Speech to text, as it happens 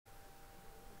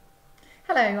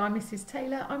Hello, I'm Mrs.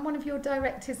 Taylor. I'm one of your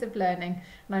Directors of Learning,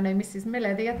 and I know Mrs.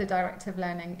 Miller, the other Director of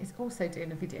Learning, is also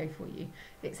doing a video for you.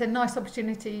 It's a nice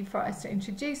opportunity for us to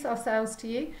introduce ourselves to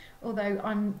you, although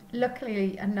I'm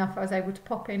luckily enough I was able to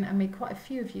pop in and meet quite a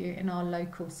few of you in our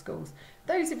local schools.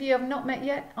 Those of you I've not met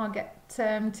yet, I'll get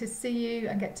to see you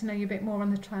and get to know you a bit more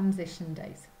on the transition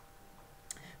days.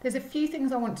 There's a few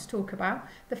things I want to talk about.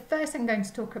 The first thing I'm going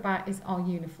to talk about is our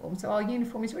uniform. So our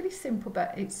uniform is really simple,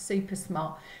 but it's super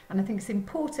smart. And I think it's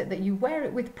important that you wear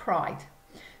it with pride.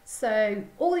 So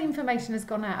all the information has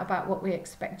gone out about what we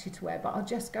expect you to wear, but I'll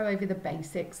just go over the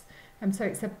basics. So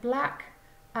it's a black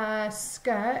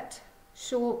skirt,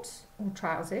 shorts or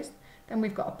trousers. Then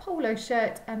we've got a polo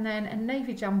shirt and then a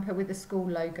navy jumper with the school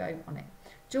logo on it.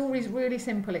 Jewellery is really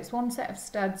simple. It's one set of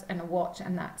studs and a watch,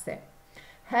 and that's it.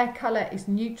 Hair colour is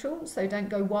neutral, so don't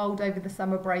go wild over the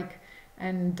summer break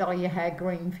and dye your hair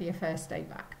green for your first day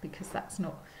back, because that's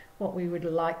not what we would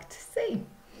like to see.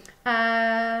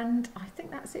 And I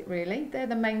think that's it really. They're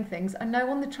the main things. I know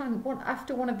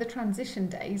after one of the transition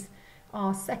days,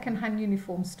 our second-hand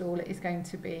uniform stall is going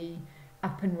to be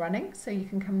up and running, so you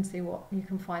can come and see what you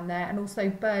can find there. And also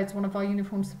Birds, one of our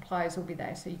uniform suppliers, will be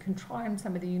there, so you can try on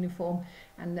some of the uniform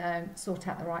and sort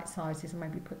out the right sizes and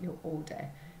maybe put your order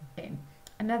in.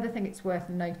 Another thing it's worth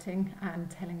noting and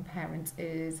telling parents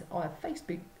is our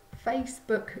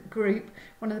Facebook group.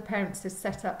 One of the parents has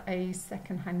set up a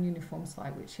second-hand uniform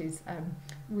site, which is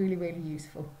really, really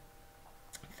useful.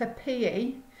 For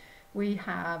PE, we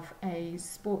have a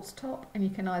sports top, and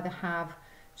you can either have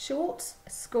shorts,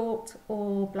 skirt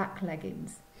or black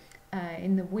leggings.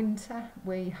 In the winter,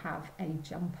 we have a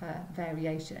jumper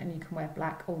variation, and you can wear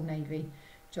black or navy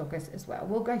joggers as well.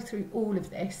 We'll go through all of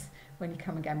this when you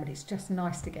come again, but it's just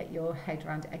nice to get your head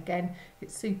around it. Again,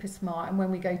 it's super smart, and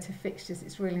when we go to fixtures,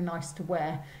 it's really nice to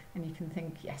wear, and you can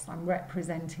think, yes, I'm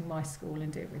representing my school,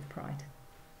 and do it with pride.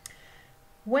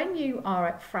 When you are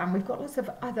at Fram, we've got lots of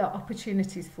other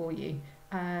opportunities for you,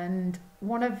 and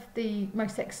one of the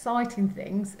most exciting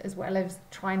things, as well as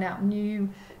trying out new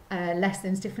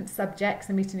lessons, different subjects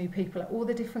and meeting new people, are all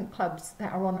the different clubs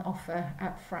that are on offer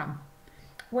at Fram.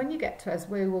 When you get to us,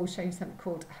 we will show you something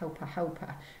called Helper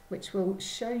Helper, which will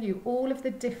show you all of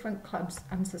the different clubs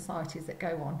and societies that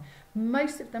go on.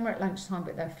 Most of them are at lunchtime,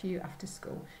 but there are a few after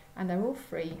school, and they're all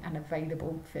free and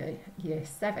available for year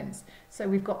 7s. So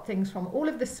we've got things from all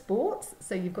of the sports.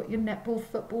 So you've got your netball,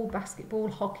 football, basketball,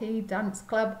 hockey, dance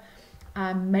club,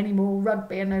 and many more.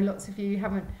 Rugby, I know lots of you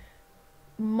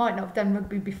might not have done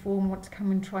rugby before and want to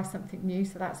come and try something new,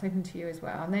 so that's open to you as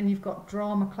well. And then you've got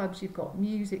drama clubs, you've got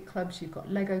music clubs, you've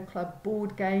got Lego club,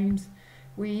 board games.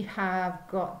 We have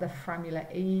got the Formula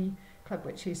E club,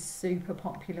 which is super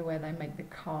popular, where they make the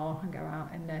car and go out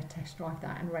and test drive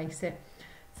that and race it.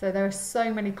 So there are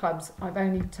so many clubs. I've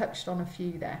only touched on a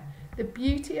few there. The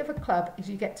beauty of a club is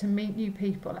you get to meet new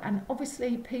people, and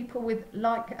obviously people with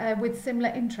similar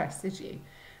interests as you.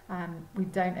 We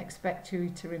don't expect you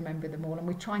to remember them all, and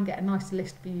we try and get a nice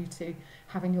list for you to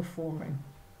have in your form room.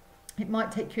 It might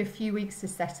take you a few weeks to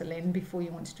settle in before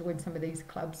you want to join some of these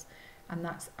clubs, and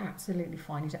that's absolutely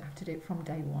fine. You don't have to do it from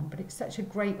day one, but it's such a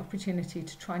great opportunity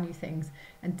to try new things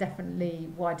and definitely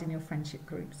widen your friendship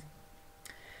groups.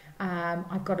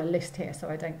 I've got a list here so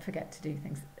I don't forget to do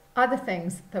things. Other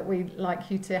things that we'd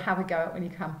like you to have a go at when you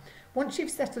come. Once you've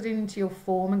settled into your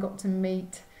form and got to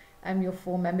meet your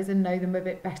form members and know them a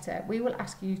bit better, we will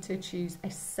ask you to choose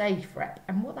a safe rep,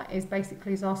 and what that is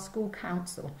basically is our school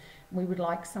council. We would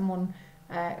like someone,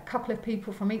 a couple of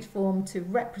people from each form, to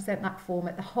represent that form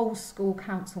at the whole school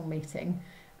council meeting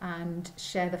and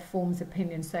share the form's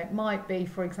opinion. So it might be,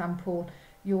 for example,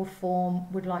 your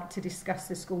form would like to discuss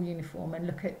the school uniform and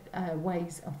look at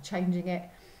ways of changing it,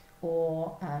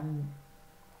 or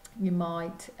you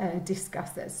might discuss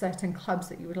that certain clubs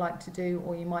that you would like to do,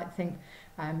 or you might think,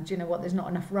 do you know what, there's not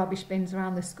enough rubbish bins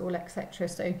around the school, etc.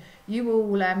 So you will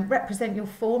represent your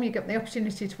form. You get the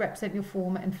opportunity to represent your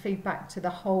form and feedback to the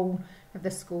whole of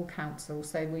the school council.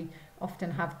 So we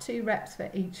often have 2 reps for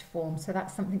each form, so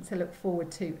that's something to look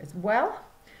forward to as well.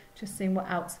 Just seeing what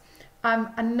else.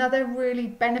 Another really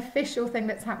beneficial thing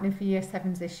that's happening for year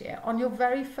 7s this year, on your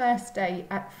very first day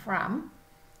at Fram,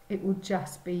 it will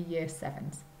just be year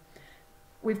 7s.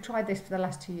 We've tried this for the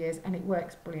last 2 years and it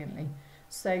works brilliantly.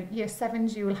 So year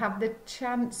 7s, you will have the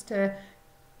chance to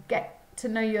get to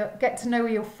know where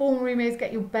your form room is,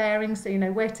 get your bearings, so you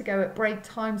know where to go at break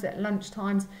times, at lunch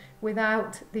times,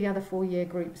 without the other 4 year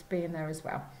groups being there as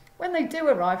well. When they do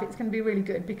arrive, it's going to be really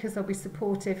good because they'll be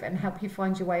supportive and help you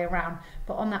find your way around.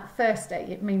 But on that first day,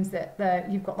 it means that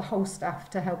you've got the whole staff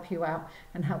to help you out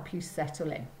and help you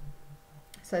settle in.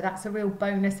 So that's a real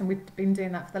bonus, and we've been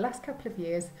doing that for the last couple of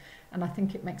years, and I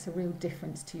think it makes a real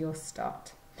difference to your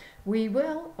start. We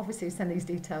will obviously send these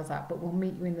details out, but we'll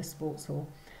meet you in the sports hall.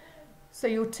 So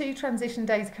your 2 transition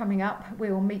days coming up,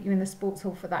 we will meet you in the sports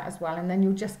hall for that as well, and then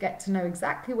you'll just get to know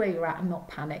exactly where you're at and not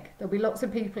panic. There'll be lots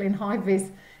of people in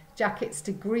high-vis jackets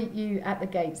to greet you at the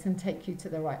gates and take you to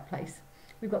the right place.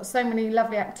 We've got so many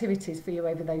lovely activities for you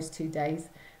over those 2 days.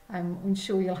 I'm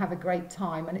sure you'll have a great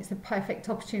time, and it's a perfect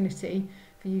opportunity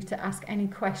for you to ask any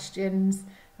questions,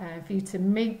 for you to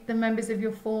meet the members of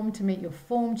your form, to meet your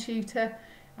form tutor,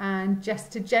 and just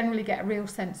to generally get a real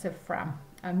sense of Fram.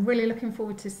 I'm really looking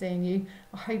forward to seeing you.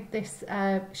 I hope this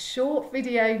short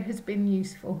video has been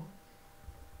useful.